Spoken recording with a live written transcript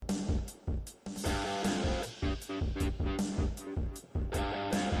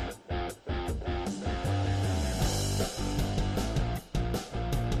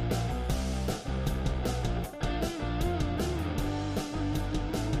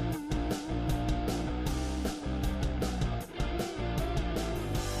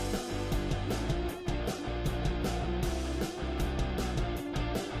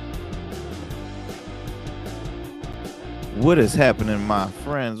What is happening, my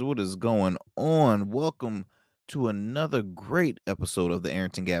friends? What is going on? Welcome to another great episode of the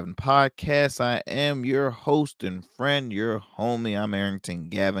Arrington Gavin podcast. I am your host and friend, your homie. I'm Arrington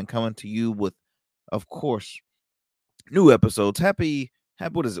Gavin, coming to you with, of course, new episodes. Happy.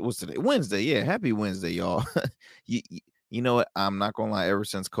 What is it? What's today? Wednesday. Yeah, happy Wednesday, y'all. You know what? I'm not gonna lie. Ever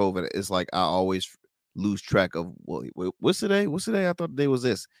since COVID, it's like I always lose track of what's today. What's today? I thought the day was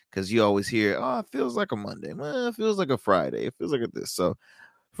this because you always hear, oh, it feels like a Monday. Well, it feels like a Friday. It feels like a this. So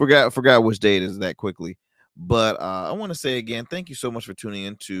forgot which day it is that quickly. But I want to say again, thank you so much for tuning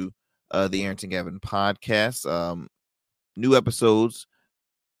into the Arrington Gavin podcast. New episodes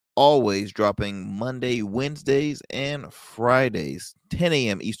always dropping Monday, Wednesdays, and Fridays, 10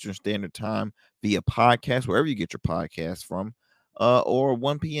 a.m. Eastern Standard Time via podcast, wherever you get your podcast from, or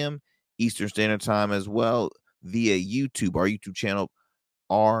 1 p.m. Eastern Standard Time as well via YouTube, our YouTube channel,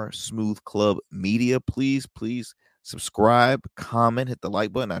 our Smooth Club Media. Please subscribe, comment, hit the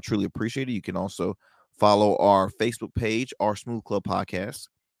like button. I truly appreciate it. You can also follow our Facebook page, our Smooth Club Podcast,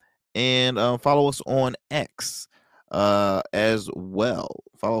 and follow us on X as well.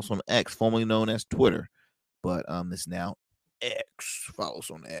 Follow us on X, formerly known as Twitter, but it's now X. Follow us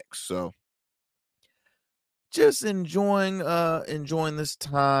on X. So just enjoying this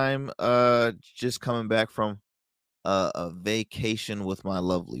time. Just coming back from a vacation with my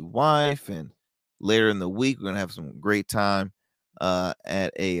lovely wife, and later in the week we're gonna have some great time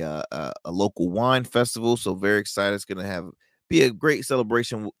at a local wine festival. So very excited. It's gonna be a great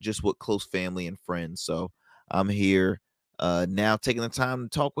celebration just with close family and friends. So I'm here now taking the time to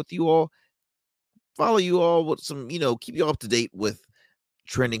talk with you all, follow you all with some, keep you up to date with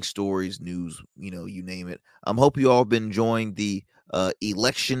trending stories, news, you name it. Hope you all been enjoying the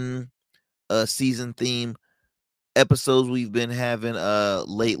election season theme episodes we've been having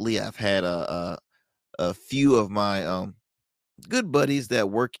lately. I've had a few of my good buddies that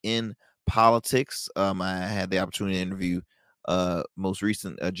work in politics. I had the opportunity to interview most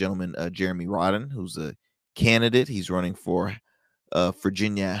recent gentleman, Jeremy Rodden, who's a candidate. He's running for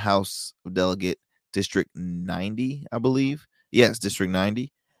Virginia House Delegate District 90, I believe. Yes, District 90.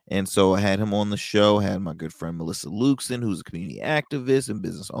 And so I had him on the show. I had my good friend Melissa Lukeson, who's a community activist and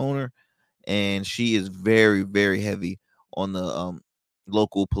business owner, and she is very, very heavy on the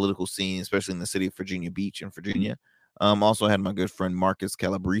local political scene, especially in the city of Virginia Beach in Virginia. Also had my good friend Marcus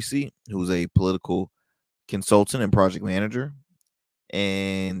Calabrese, who's a political consultant and project manager,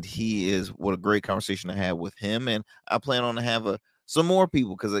 and he is what a great conversation I had with him. And I plan on to have some more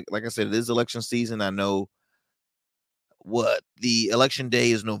people because, like I said, it is election season. I know what the election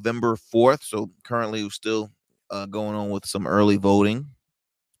day is November 4th, so currently we're still going on with some early voting.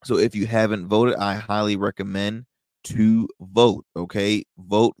 So if you haven't voted, I highly recommend to vote. Okay,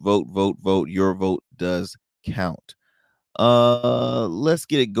 vote. Your vote does count. Let's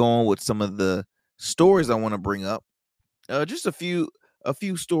get it going with some of the stories I want to bring up. Just a few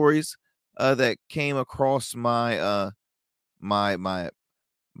stories that came across my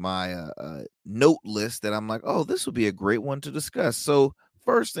note list that I'm like, oh, this would be a great one to discuss. So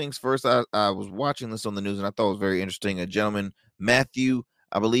first things first, I was watching this on the news and I thought it was very interesting. A gentleman, Matthew,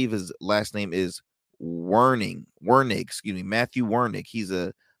 I believe his last name is Wernig, excuse me, Matthew Wernig. He's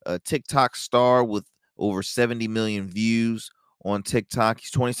a TikTok star with over 70 million views on TikTok.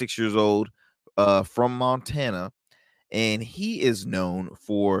 He's 26 years old, from Montana, and he is known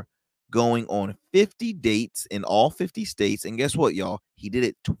for going on 50 dates in all 50 states. And guess what, y'all? He did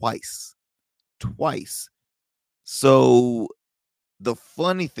it twice. Twice. So the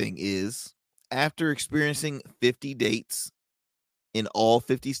funny thing is, after experiencing 50 dates in all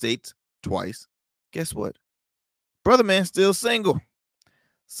 50 states twice, guess what? Brother man still single.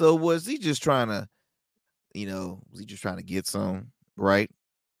 So was he just trying to, get some, right?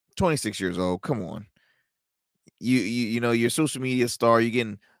 26 years old. Come on. You're a social media star, you're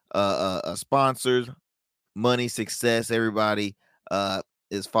getting sponsors, money, success, everybody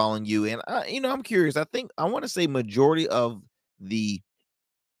is following you. And I'm curious. I want to say majority of the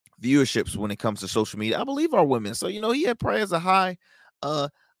viewerships when it comes to social media, I believe, are women. So he had probably has a high uh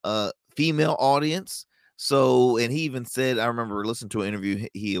female audience. So, and he even said, I remember listening to an interview,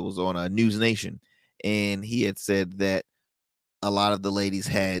 he was on News Nation, and he had said that a lot of the ladies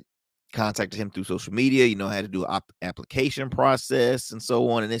had contacted him through social media, had to do an application process and so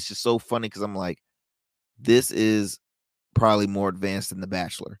on. And it's just so funny because I'm like, this is probably more advanced than The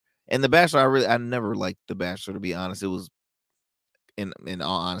Bachelor. And The Bachelor, I never liked The Bachelor, to be honest. It was, in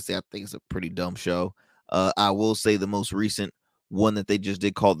all honesty, I think it's a pretty dumb show. I will say the most recent one that they just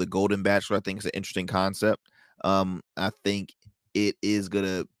did, called The Golden Bachelor, I think it's an interesting concept. I think it is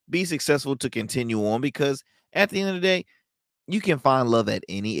gonna be successful to continue on because at the end of the day, you can find love at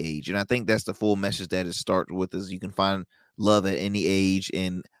any age, and I think that's the full message that it starts with is you can find love at any age,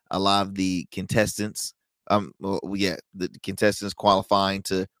 and a lot of the contestants, yeah, the contestants qualifying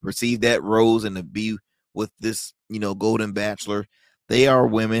to receive that rose and to be with this, golden bachelor, they are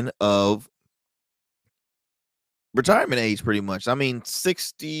women of retirement age pretty much. I mean,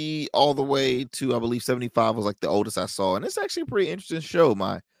 60 all the way to I believe 75 was like the oldest I saw. And it's actually a pretty interesting show.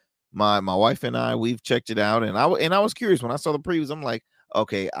 My wife and I, we've checked it out, and I was curious when I saw the previews. I'm like,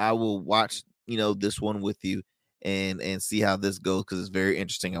 okay, I will watch, this one with you and see how this goes because it's very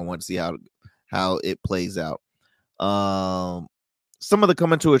interesting. I want to see how it plays out. Um, some of the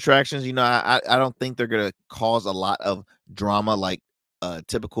coming to attractions, I don't think they're gonna cause a lot of drama like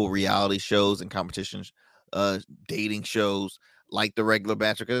typical reality shows and competitions, uh, dating shows like the regular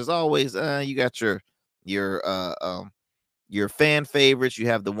Bachelor. Because always, you got your uh um your fan favorites. You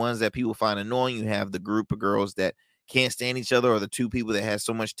have the ones that people find annoying. You have the group of girls that can't stand each other, or the two people that has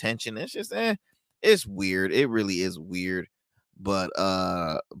so much tension. It's just, it's weird. It really is weird, but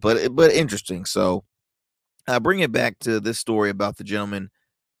interesting. So bring it back to this story about the gentleman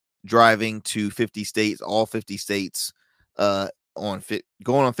driving to 50 states, all 50 states, uh,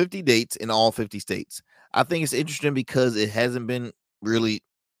 going on 50 dates in all 50 states. I think it's interesting because it hasn't been really.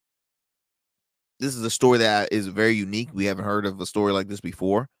 This is a story that is very unique. We haven't heard of a story like this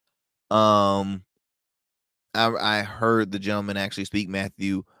before. Um, I heard the gentleman actually speak,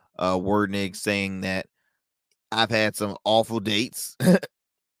 Matthew Wordnig, saying that I've had some awful dates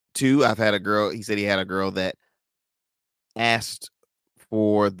too. I've had a girl. He said he had a girl that asked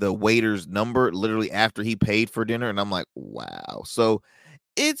for the waiter's number literally after he paid for dinner, and I'm like, wow. So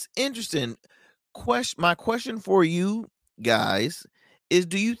it's interesting. My question for you guys is: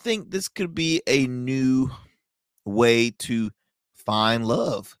 do you think this could be a new way to find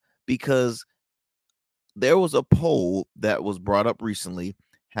love? Because there was a poll that was brought up recently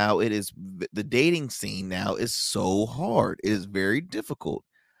how the dating scene now is so hard. It is very difficult.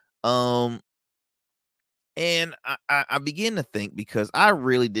 Um, And I begin to think because I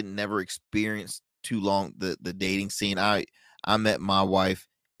really didn't never experience too long the dating scene. I met my wife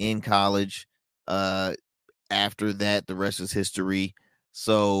in college. Uh After that, the rest is history.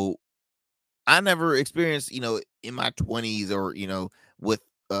 So I never experienced, in my 20s or, with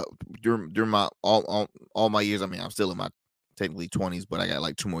uh during my all my years. I mean, I'm still in my technically 20s, but I got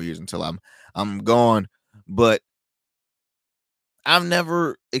like 2 more years until I'm gone. But I've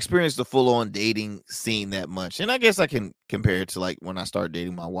never experienced the full on dating scene that much. And I guess I can compare it to like when I started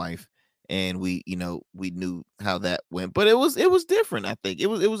dating my wife and we knew how that went. But it was different, I think. It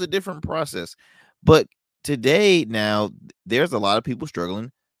was a different process. But today now there's a lot of people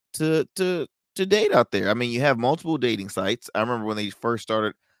struggling to date out there. I mean, you have multiple dating sites. I remember when they first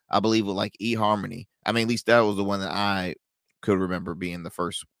started, I believe with like eHarmony. I mean, at least that was the one that I could remember being the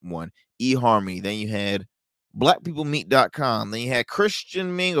first one. eHarmony. Then you had blackpeoplemeet.com. Then you had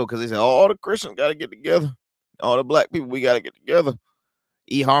Christian Mingle because they said all the Christians got to get together. All the black people, we got to get together.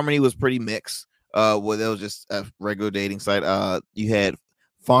 eHarmony was pretty mixed. Where that was just a regular dating site. You had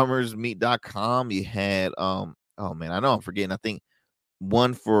farmersmeet.com. You had oh man, I know I'm forgetting. I think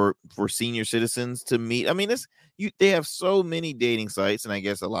one for senior citizens to meet. I mean, they have so many dating sites, and I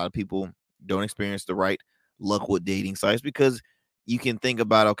guess a lot of people don't experience the right luck with dating sites because you can think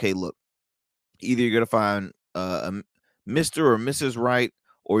about, okay, look, either you're gonna find Mr. or Mrs. Right,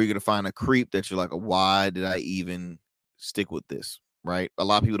 or you're gonna find a creep that you're like, why did I even stick with this? Right? A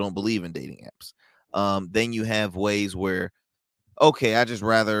lot of people don't believe in dating apps. Then you have ways where, okay, I just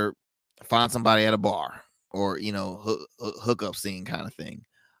rather find somebody at a bar or hookup scene kind of thing.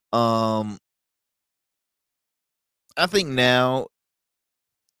 Um, I think now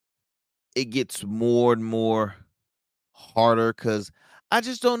it gets more and more harder because I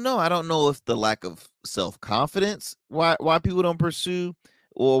just don't know. I don't know if the lack of self confidence why people don't pursue,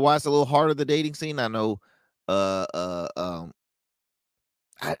 or why it's a little harder the dating scene. I know, uh, uh, um,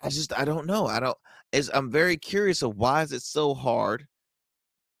 I don't know. I don't. I'm very curious of why is it so hard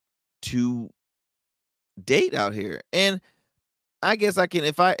to date out here. And I guess I can,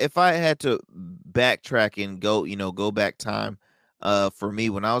 if I had to backtrack and go back time. For me,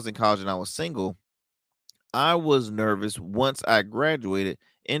 when I was in college and I was single, I was nervous once I graduated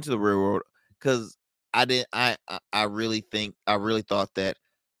into the real world because I didn't. I really thought that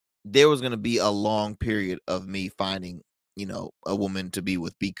there was going to be a long period of me finding a woman to be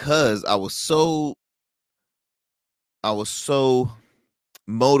with because I was so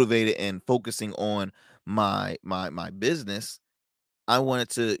motivated and focusing on my business. I wanted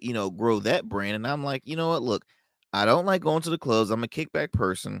to grow that brand, and I'm like, you know what? Look, I don't like going to the clubs. I'm a kickback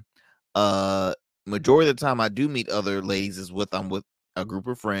person. majority of the time I do meet other ladies is with I'm with a group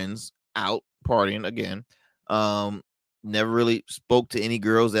of friends out partying again. Um, Never really spoke to any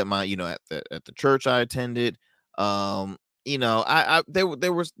girls at my, at the church I attended. Um, I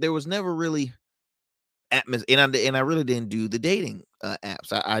there was never really and I really didn't do the dating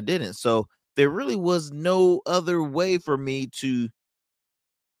apps. I didn't. So there really was no other way for me to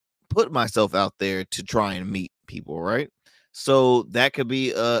put myself out there to try and meet people, right? So that could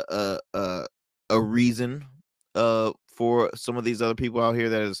be a reason for some of these other people out here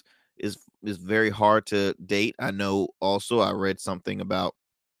that is very hard to date. I know also I read something about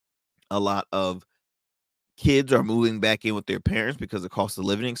a lot of kids are moving back in with their parents because the cost of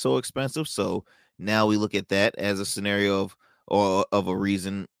living is so expensive. So now we look at that as a scenario of a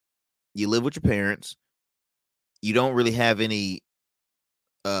reason. You live with your parents, you don't really have any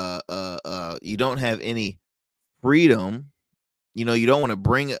you don't have any freedom. You don't want to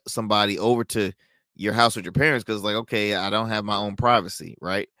bring somebody over to your house with your parents because, like, okay, I don't have my own privacy,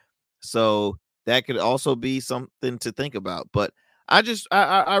 right? So that could also be something to think about. But I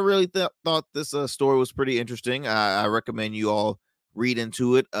really thought this story was pretty interesting. I recommend you all read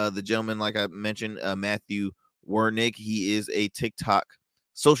into it. The gentleman, like I mentioned, Matthew Wernick, he is a TikTok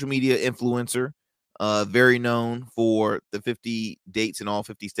social media influencer, very known for the 50 dates in all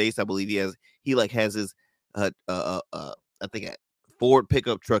 50 states. I believe he like has his I think a Ford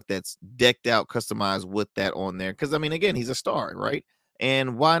pickup truck that's decked out, customized with that on there. Because I mean, again, he's a star, right?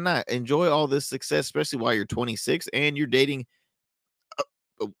 And why not enjoy all this success, especially while you're 26 and you're dating?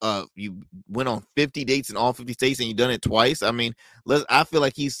 You went on 50 dates in all 50 states and you done it twice. I mean, I feel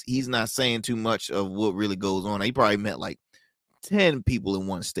like he's not saying too much of what really goes on. He probably met like 10 people in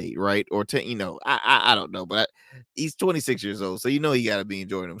one state, right? Or 10, I don't know, but he's 26 years old, so he got to be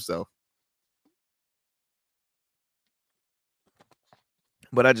enjoying himself.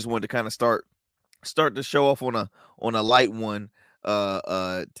 But I just wanted to kind of start to show off on a light one,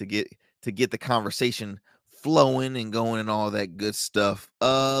 to get the conversation flowing and going and all that good stuff.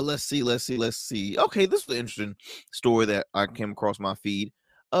 Let's see. Okay, this is an interesting story that I came across my feed.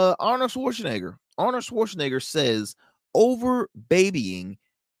 Arnold Schwarzenegger says over babying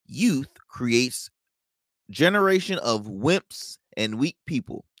youth creates generation of wimps and weak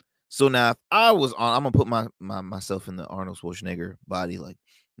people. So now if I'm gonna put myself in the Arnold Schwarzenegger body, like,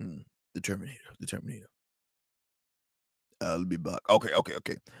 hmm, the Terminator. Let me back.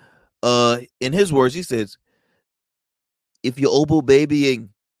 Okay. In his words, he says, if you're over babying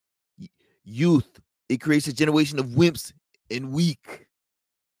youth, it creates a generation of wimps and weak.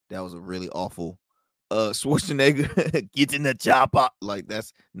 That was a really awful. Schwarzenegger gets in the chopper. Like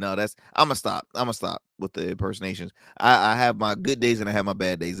that's no, that's I'm gonna stop. I'm gonna stop with the impersonations. I have my good days and I have my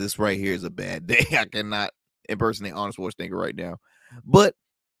bad days. This right here is a bad day. I cannot impersonate Arnold Schwarzenegger right now. But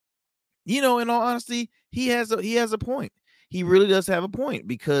in all honesty, he has a point. He really does have a point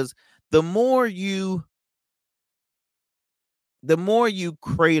because the more you the more you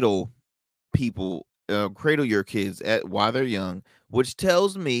cradle your kids at while they're young, which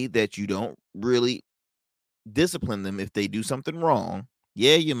tells me that you don't really discipline them if they do something wrong.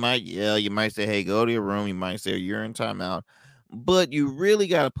 You might say, hey, go to your room. You might say you're in timeout, but you really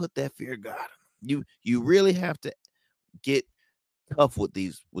got to put that fear of God in 'em. You really have to get tough with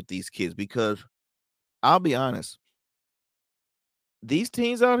these kids because I'll be honest, these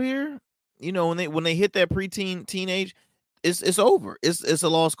teens out here, when they hit that teenage, it's over. It's a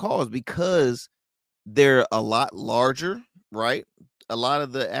lost cause because they're a lot larger, right? A lot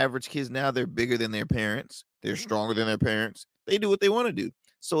of the average kids now, they're bigger than their parents. They're stronger than their parents. They do what they want to do.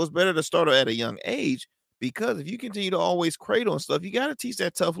 So it's better to start at a young age because if you continue to always cradle and stuff, you got to teach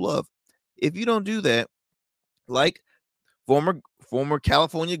that tough love. If you don't do that, like former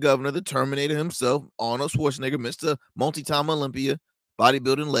California governor, the Terminator himself, Arnold Schwarzenegger, Mr. Multi-time Olympia,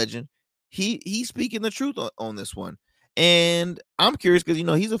 bodybuilding legend, he's speaking the truth on this one. And I'm curious because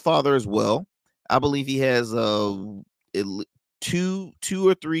he's a father as well. I believe he has two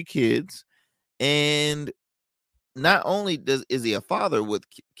or three kids, and not only is he a father with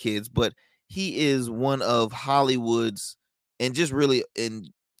kids, but he is one of Hollywood's and just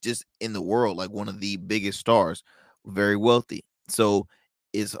in the world, like one of the biggest stars, very wealthy. So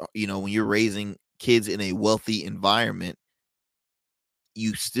is when you're raising kids in a wealthy environment,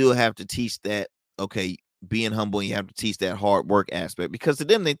 you still have to teach that, okay, being humble, and you have to teach that hard work aspect because to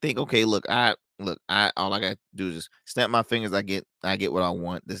them they think, okay, look, I all I got to do is just snap my fingers, I get what I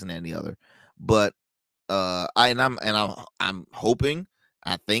want, this and that and the other. But I'm hoping,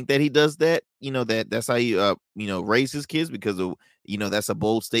 I think that he does that, that's how he raise his kids because of that's a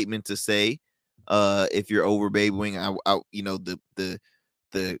bold statement to say. If you're over babying, I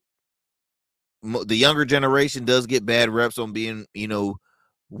the the younger generation does get bad reps on being,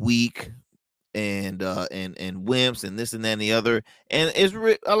 weak and wimps and this and that and the other, and it's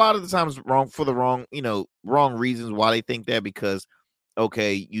a lot of the times wrong for the wrong reasons why they think that, because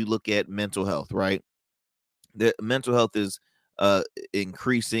okay, you look at mental health, right? The mental health is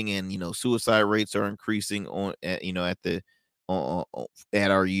increasing, and suicide rates are increasing at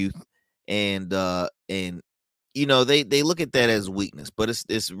our youth, and they look at that as weakness, but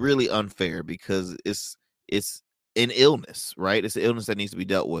it's really unfair, because it's an illness, right? It's an illness that needs to be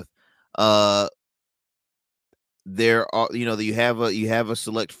dealt with. uh there are, you have a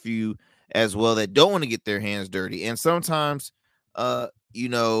select few as well that don't want to get their hands dirty, and sometimes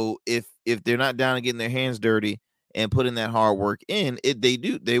if they're not down to getting their hands dirty and putting that hard work in it,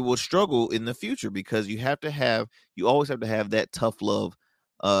 they will struggle in the future, because you always have to have that tough love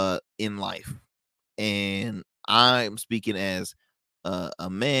in life. And I'm speaking as a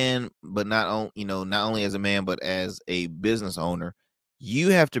man, but not only as a man but as a business owner. You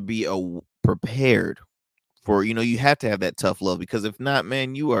have to be prepared for, you have to have that tough love, because if not,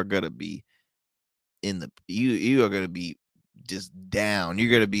 man, you are gonna be you are gonna be just down.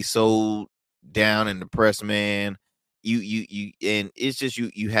 You're gonna be so down and depressed, man. And it's just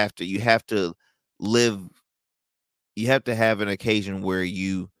you have to live. You have to have an occasion where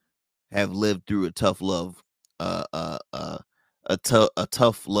you have lived through a tough love, uh, uh, uh, a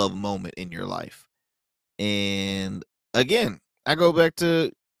tough love moment in your life. And again, I go back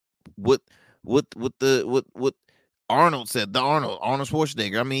to what what Arnold said. Arnold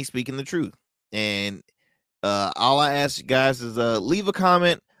Schwarzenegger. I mean, he's speaking the truth. And all I ask you guys is leave a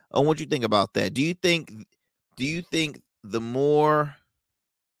comment on what you think about that. Do you think the more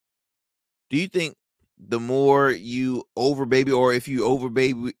you over baby, or if you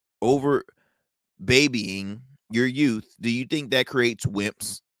over babying your youth, do you think that creates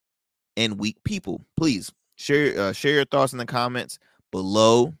wimps and weak people? Please share your thoughts in the comments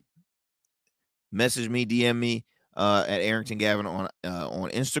below. Message me, DM me at Arrington Gavin on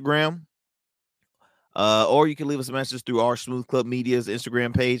Instagram, or you can leave us a message through our Smooth Club Media's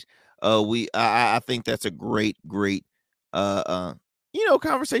Instagram page. I think that's a great uh, uh,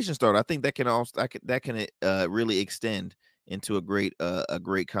 conversation starter. I think that can also that can really extend into a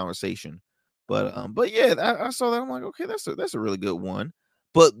great conversation. But yeah, I saw that. I'm like, okay, that's a really good one.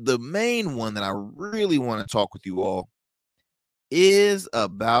 But the main one that I really want to talk with you all is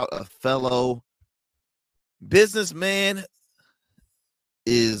about a fellow businessman,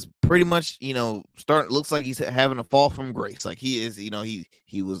 is pretty much, starting, looks like he's having a fall from grace. Like he is,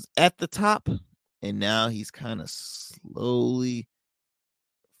 he was at the top, and now he's kind of slowly,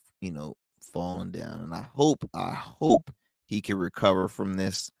 falling down. And I hope he can recover from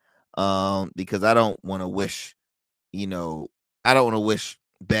this, because I don't want to wish, you know, I don't want to wish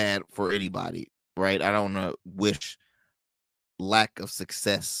bad for anybody, right? I don't want to wish lack of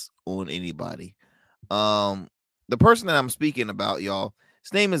success on anybody. Um, the person that I'm speaking about, y'all,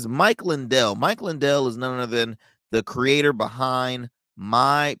 his name is Mike Lindell. Mike Lindell is none other than the creator behind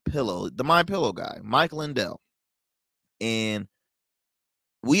My Pillow, the My Pillow guy, Mike Lindell. And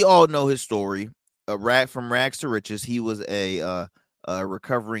we all know his story. From rags to riches. He was a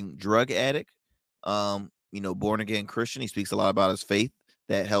recovering drug addict. Born again Christian. He speaks a lot about his faith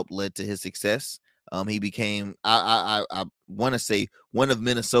that helped led to his success. He became, I want to say, one of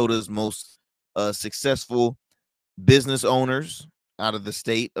Minnesota's most successful business owners out of the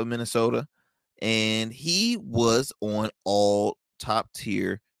state of Minnesota, and he was on all top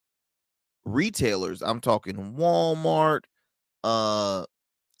tier retailers. I'm talking Walmart, uh,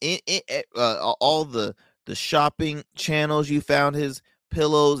 all the shopping channels. You found his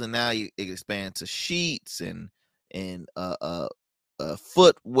pillows, and now you expand to sheets and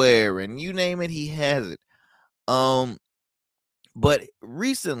footwear, and you name it, he has it. But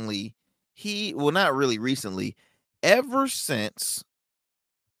recently, not really recently, ever since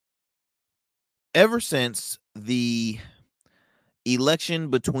the election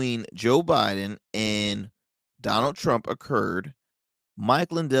between Joe Biden and Donald Trump occurred,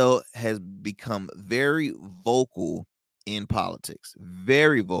 Mike Lindell has become very vocal in politics,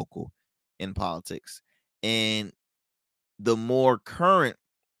 very vocal in politics. And the more current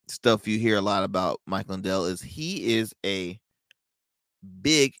stuff you hear a lot about Mike Lindell is he is a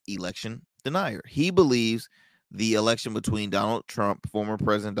big election denier. He believes the election between Donald Trump, former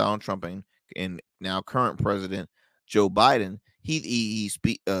President Donald Trump, and now current President Joe Biden.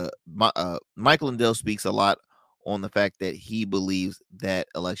 Mike Lindell speaks a lot on the fact that he believes that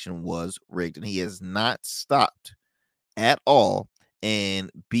election was rigged, and he has not stopped at all.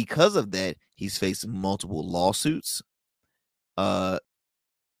 And because of that, he's facing multiple lawsuits. Uh,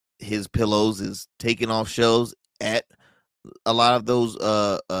 his pillows is taking off shelves at a lot of those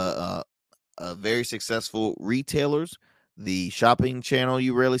very successful retailers. The shopping channel,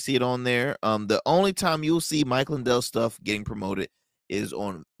 you rarely see it on there. The only time you'll see Mike Lindell stuff getting promoted is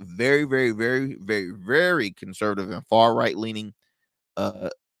on very, very, very, very, very conservative and far right leaning uh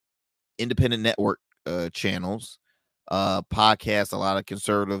independent network channels, podcasts. A lot of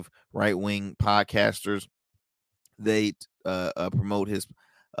conservative right wing podcasters, they promote his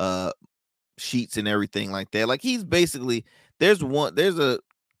uh sheets and everything like that. Like, he's basically, there's a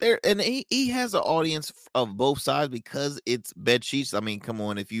there, and he has an audience of both sides because it's bed sheets. I mean, come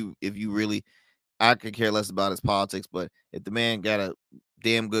on, if you really, I could care less about his politics, but if the man got a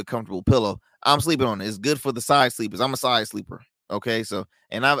damn good comfortable pillow, I'm sleeping on it. It's good for the side sleepers. I'm a side sleeper. Okay, so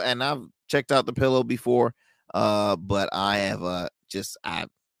and I've checked out the pillow before, but I have I've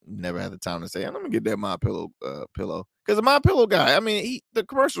never had the time to say, let me get that my pillow, because the my pillow guy. I mean, the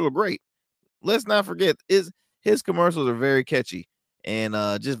commercials are great. Let's not forget, his commercials are very catchy, and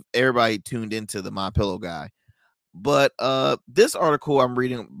just everybody tuned into the my pillow guy. But this article I'm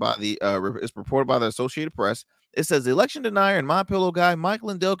reading by is reported by the Associated Press. It says the election denier and my pillow guy Mike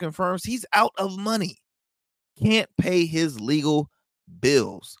Lindell confirms he's out of money, can't pay his legal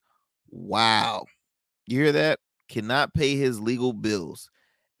bills. Wow, you hear that? Cannot pay his legal bills.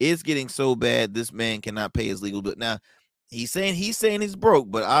 It's getting so bad. This man cannot pay his legal bill. Now he's saying he's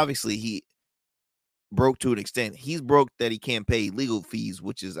broke, but obviously he broke to an extent. He's broke that he can't pay legal fees,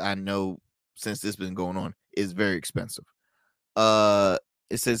 which is, I know, since this been going on, is very expensive.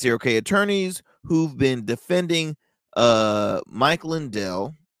 It says here, okay, attorneys who've been defending Mike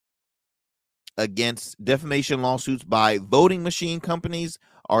Lindell against defamation lawsuits by voting machine companies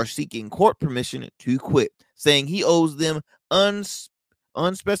are seeking court permission to quit, saying he owes them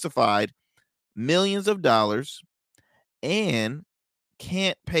unspecified millions of dollars and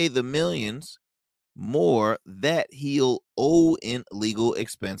can't pay the millions more that he'll owe in legal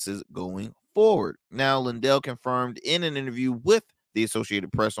expenses going forward. Now, Lindell confirmed in an interview with the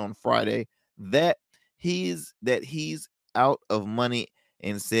Associated Press on Friday that he's out of money,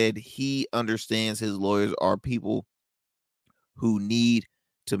 and said he understands his lawyers are people who need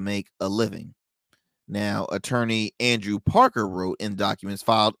to make a living. Now, attorney Andrew Parker wrote in documents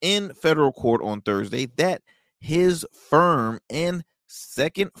filed in federal court on Thursday that his firm and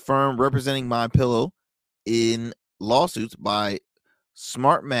second firm representing My Pillow in lawsuits by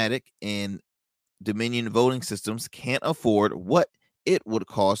Smartmatic and Dominion Voting Systems can't afford what it would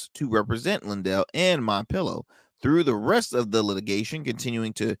cost to represent Lindell and My Pillow through the rest of the litigation.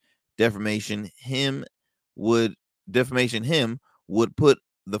 Continuing to defamation him would put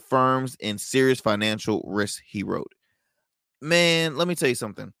the firms in serious financial risk, he wrote. Man, let me tell you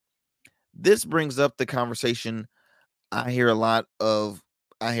something. This brings up the conversation I hear a lot through,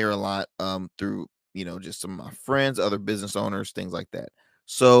 just some of my friends, other business owners, things like that.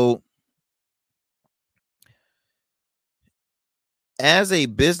 So as a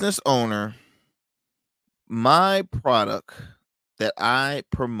business owner, my product that I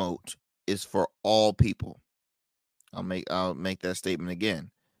promote is for all people. I'll make that statement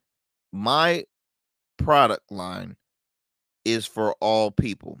again. My product line is for all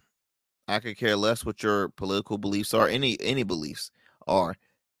people. I could care less what your political beliefs are, any beliefs are.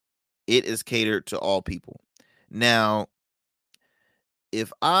 It is catered to all people. Now,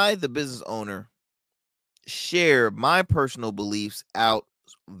 if I, the business owner, share my personal beliefs out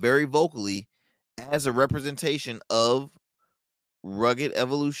very vocally as a representation of Rugged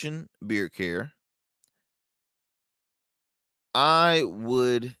Evolution Beard Care, I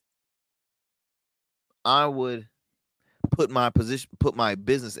would put my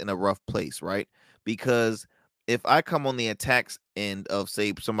business in a rough place, right? Because if I come on the attacks end of,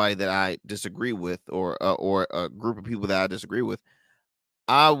 say, somebody that I disagree with, or a group of people that I disagree with,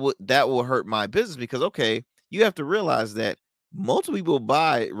 that will hurt my business, because, okay, you have to realize that multiple people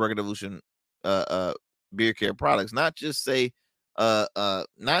buy Rugged Evolution beard care products, not just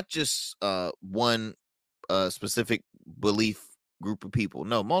one specific belief group of people.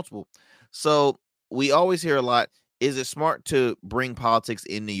 No, multiple. So we always hear a lot, is it smart to bring politics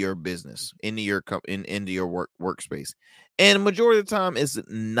into your business, into your into your workspace? And majority of the time it's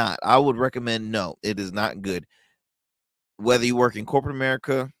not. I would recommend no, it is not good. Whether you work in corporate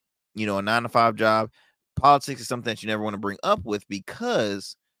America, a 9-to-5 job, politics is something that you never want to bring up with,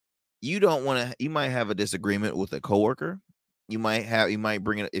 because you don't want to. You might have a disagreement with a coworker. You might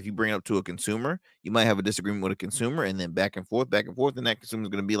bring it, if you bring it up to a consumer, you might have a disagreement with a consumer, and then back and forth, and that consumer is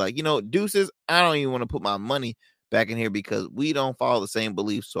going to be like, deuces, I don't even want to put my money back in here because we don't follow the same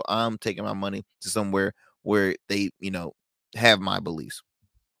beliefs. So I'm taking my money to somewhere where they, have my beliefs.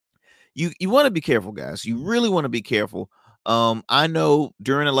 you want to be careful, guys. You really want to be careful. I know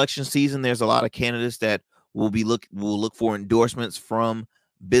during election season, there's a lot of candidates that will look for endorsements from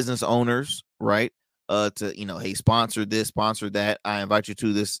business owners, right? To hey, sponsor this, sponsor that. I invite you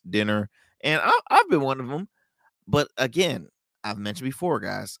to this dinner, and I've been one of them. But again, I've mentioned before,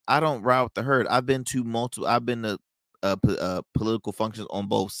 guys, I don't route the herd. I've been to political functions on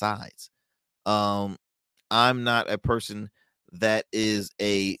both sides. Um, I'm not a person that is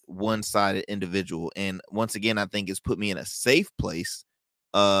a one-sided individual. And once again, I think it's put me in a safe place.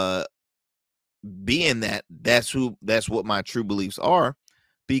 Uh, being that that's what my true beliefs are,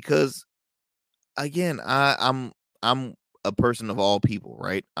 because again, I'm a person of all people,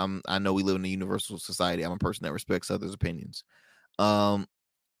 right? I know we live in a universal society. I'm a person that respects others' opinions. Um,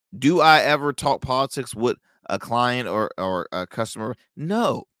 do I ever talk politics with a client or a customer?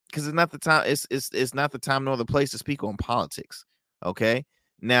 No, because it's not the time. It's not the time nor the place to speak on politics. Okay.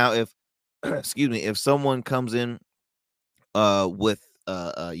 Now, if excuse me, if someone comes in with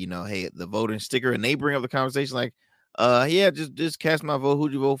hey, the voting sticker, and they bring up the conversation like, yeah, just cast my vote.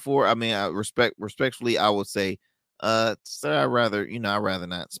 Who'd you vote for? I mean, I respectfully, I would say, sir, I'd rather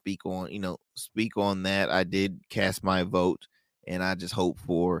not speak on that. I did cast my vote, and I just hope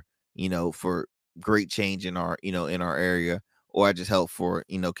for for great change in our in our area, or I just hope for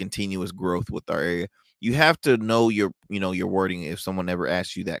continuous growth with our area. You have to know your wording if someone ever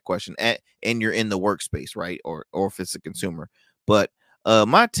asks you that question and you're in the workspace, right? Or if it's a consumer. But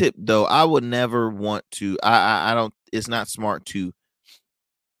my tip though, I would never want to. I don't. It's not smart to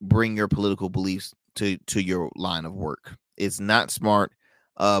bring your political beliefs to your line of work. It's not smart.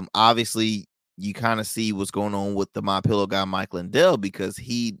 Obviously, you kind of see what's going on with the My Pillow guy, Mike Lindell, because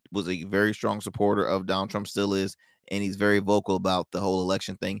he was a very strong supporter of Donald Trump, still is, and he's very vocal about the whole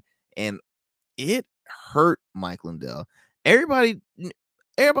election thing. And it hurt Mike Lindell. Everybody,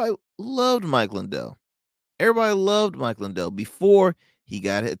 everybody loved Mike Lindell. Everybody loved Mike Lindell before he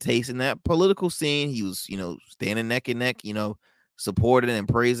got a taste in that political scene. He was, standing neck and neck, supporting and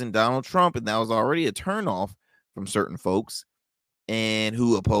praising Donald Trump, and that was already a turnoff from certain folks and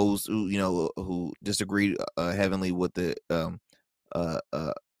who opposed, who disagreed heavily with the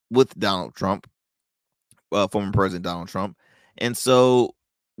with Donald Trump, former President Donald Trump, and so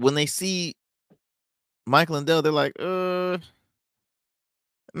when they see Mike Lindell, they're like,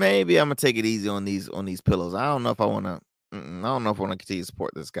 maybe I'm gonna take it easy on these pillows. I don't know if I want to. I don't know if I want to continue to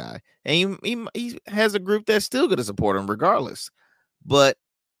support this guy. And he has a group that's still going to support him regardless. But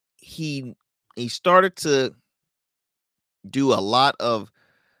he started to do a lot of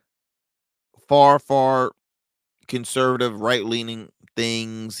far conservative, right leaning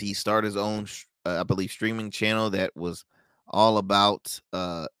things. He started his own, I believe, streaming channel that was all about,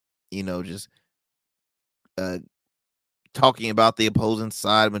 just uh, talking about the opposing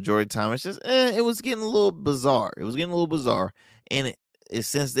side majority of the time. It's just it was getting a little bizarre. It was getting a little bizarre, and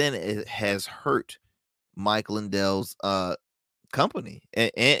since then it has hurt Mike Lindell's company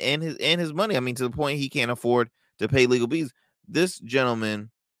and his money. I mean, to the point he can't afford to pay legal fees. This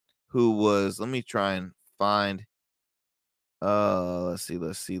gentleman who was, let me try and find. Let's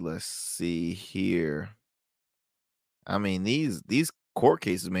see here. I mean, these court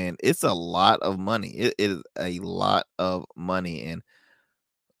cases, man, it's a lot of money. It is a lot of money, and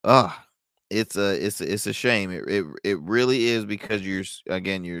ah, it's a shame. It really is, because you're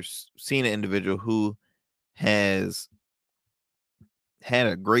seeing an individual who has had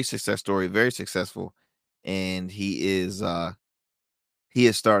a great success story, very successful, and he is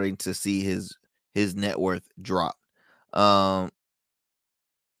starting to see his net worth drop. Um,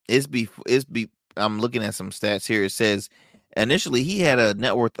 it's be I'm looking at some stats here. It says initially he had a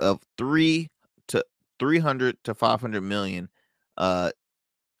net worth of 300 to 500 million uh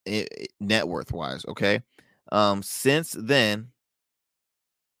net worth wise, okay? Since then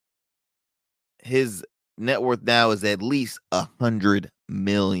his net worth now is at least 100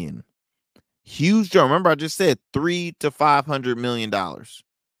 million. Huge jump. Remember, I just said 3 to 500 million dollars.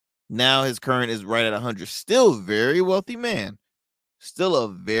 Now his current is right at 100. Still very wealthy man. Still a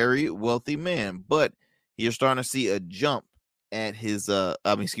very wealthy man, but you're starting to see a jump at his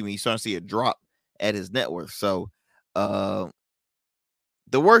excuse me, you're starting to see a drop at his net worth. So uh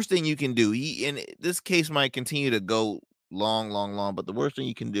the worst thing you can do, and this case might continue to go long, but the worst thing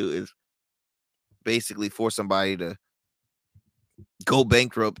you can do is basically force somebody to go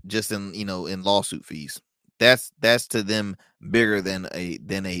bankrupt just in lawsuit fees. That's to them bigger than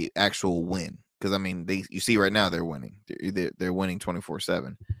a actual win, because I mean, you see right now they're winning. They're winning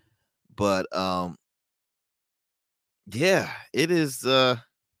 24/7. But yeah, it is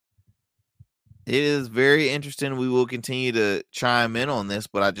It is very interesting. We will continue to chime in on this,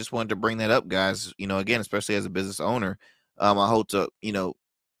 but I just wanted to bring that up, guys. Again, especially as a business owner, I hope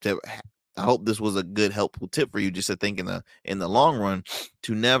I hope this was a good, helpful tip for you, just to think in the long run,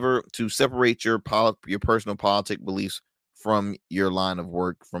 to never to separate your personal politic beliefs from your line of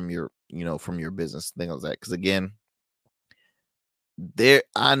work, from from your business, things like that. Because again,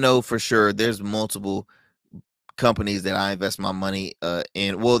 I know for sure there's multiple companies that I invest my money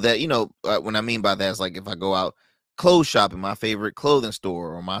in. Well, that what I mean by that is, like, if I go out clothes shopping, my favorite clothing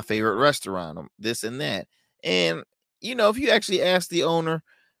store or my favorite restaurant, or this and that. And if you actually ask the owner,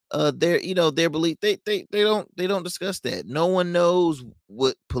 their belief, they don't discuss that. No one knows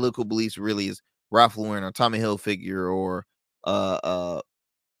what political beliefs really is Ralph Lauren or Tommy Hilfiger or uh uh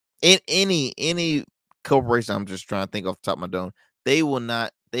in any corporation. I'm just trying to think off the top of my dome. They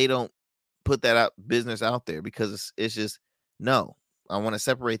don't put that out business out there, because it's just no. I want to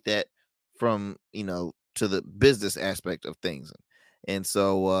separate that from to the business aspect of things. And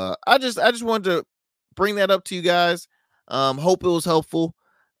so I just wanted to bring that up to you guys. Hope it was helpful.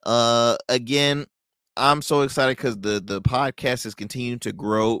 Again, I'm so excited because the podcast is continuing to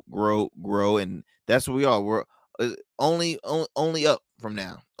grow, and that's what we are. We're only up from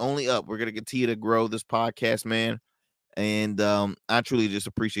now. Only up. We're gonna continue to grow this podcast, man. And I truly just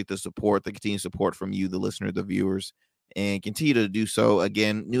appreciate the support, the continued support from you, the listener, the viewers, and continue to do so.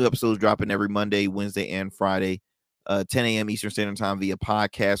 Again, new episodes dropping every Monday, Wednesday, and Friday, 10 a.m. Eastern Standard Time via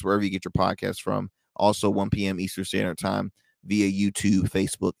podcast, wherever you get your podcast from. Also, 1 p.m. Eastern Standard Time via YouTube,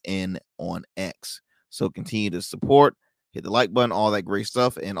 Facebook, and on X. So continue to support, hit the like button, all that great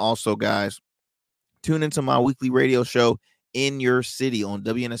stuff. And also, guys, tune into my weekly radio show in your city on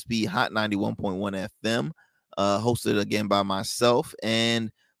WNSB Hot 91.1 FM, hosted again by myself and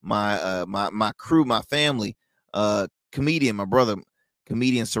my crew, my family, comedian, my brother,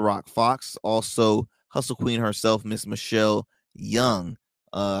 comedian Ciroc Fox, also Hustle Queen herself, Miss Michelle Young.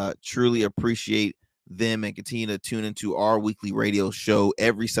 Truly appreciate them, and continue to tune into our weekly radio show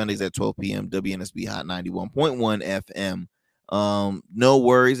every Sundays at 12 p.m. WNSB Hot 91.1 FM. No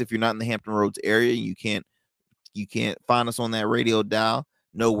worries if you're not in the Hampton Roads area, you can't find us on that radio dial.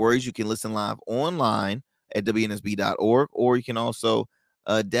 No worries, you can listen live online at wnsb.org, or you can also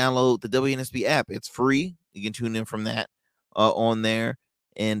download the WNSB app. It's free. You can tune in from that on there.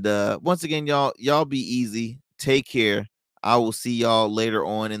 And once again, y'all be easy. Take care. I will see y'all later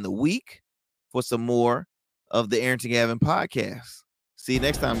on in the week for some more of the Arrington Gavin podcast. See you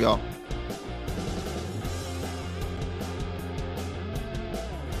next time, y'all.